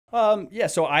Yeah,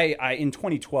 so I in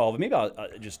 2012, maybe I'll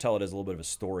just tell it as a little bit of a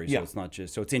story, so it's not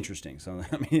just, so it's interesting. So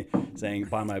I mean, saying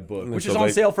buy my book, which is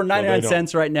on sale for 99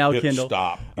 cents right now, Kindle.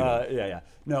 Stop. Yeah.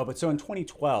 No, but so in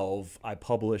 2012, I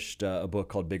published a book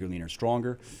called Bigger, Leaner,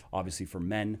 Stronger, obviously for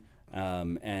men.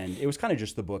 And it was kind of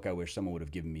just the book I wish someone would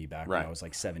have given me back when I was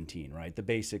like 17, right? The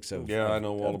basics of, I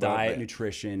know all about diet, that.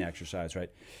 nutrition, exercise, right?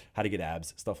 How to get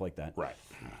abs, stuff like that. Right.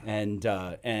 And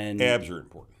Abs are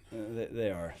important.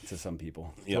 They are to some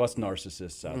people. To us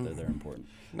narcissists out there, they're important.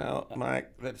 No,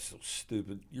 Mike, that's so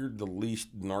stupid. You're the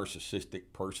least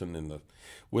narcissistic person in the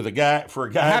with a guy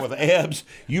with abs.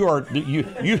 You are you.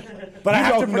 But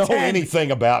you don't know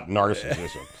anything about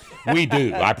narcissism. We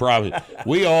do. I probably.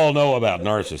 We all know about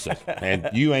narcissism, and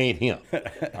you ain't him.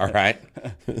 All right.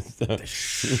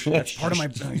 That's part of my.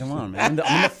 Come on, man.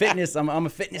 I'm a fitness. I'm a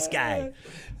fitness guy.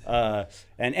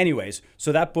 And anyways,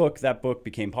 so that book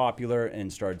became popular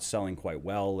and started selling quite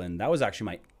well, and that was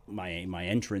actually my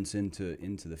entrance into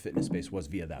the fitness space was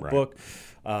via that book.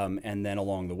 And then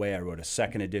along the way, I wrote a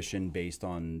second edition based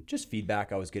on just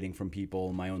feedback I was getting from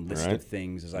people, my own list of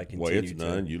things as I continued. Way it's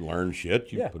done, you learn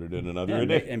shit, you put it in another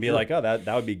edition. And be like, oh,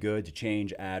 that would be good to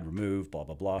change, add, remove, blah,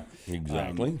 blah, blah.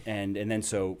 Exactly. And then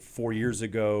so 4 years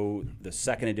ago, the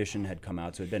second edition had come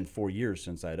out. So it had been 4 years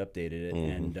since I had updated it.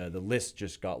 And the list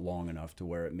just got long enough to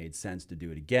where it made sense to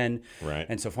do it again. Right.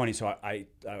 And so funny, so I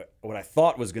what I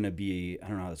thought was going to be, I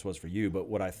don't know how this was for you, but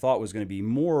what I thought was going to be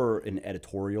more an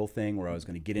editorial thing where I was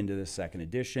going to get into this second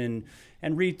edition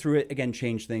and read through it, again,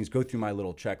 change things, go through my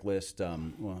little checklist.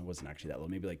 Well, it wasn't actually that little,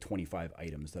 maybe like 25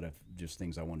 items that I've just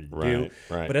things I wanted to do.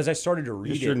 Right. But as I started to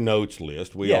read just your notes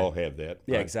list, we all have that.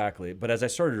 Yeah, exactly. But as I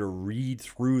started to read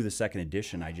through the second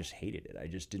edition, I just hated it. I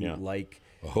just didn't like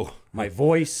my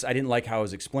voice. I didn't like how I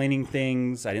was explaining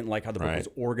things. I didn't like how the book was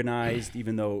organized,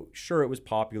 even though, sure, it was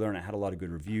popular and it had a lot of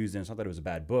good reviews. And it's not that it was a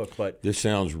bad book, but... This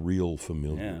sounds real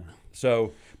familiar. Yeah.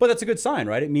 So, but that's a good sign,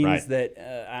 right? It means that,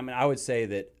 I mean, I would say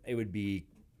that it would be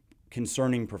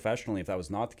concerning professionally if that was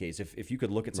not the case. If you could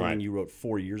look at something you wrote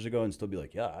 4 years ago and still be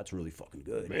like, yeah, that's really fucking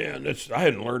good. Man, I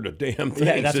hadn't learned a damn thing.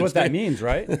 Yeah, that's what that means,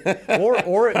 right?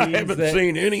 Or it means I haven't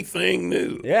seen anything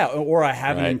new. Yeah, or I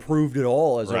haven't improved at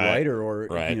all as a writer or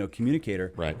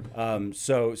communicator. Right.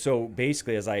 So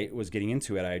basically, as I was getting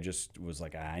into it, I just was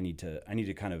like, I need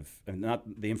to kind of, not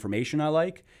the information I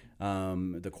like,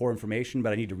 the core information,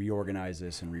 but I need to reorganize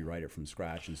this and rewrite it from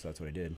scratch, and so that's what I did.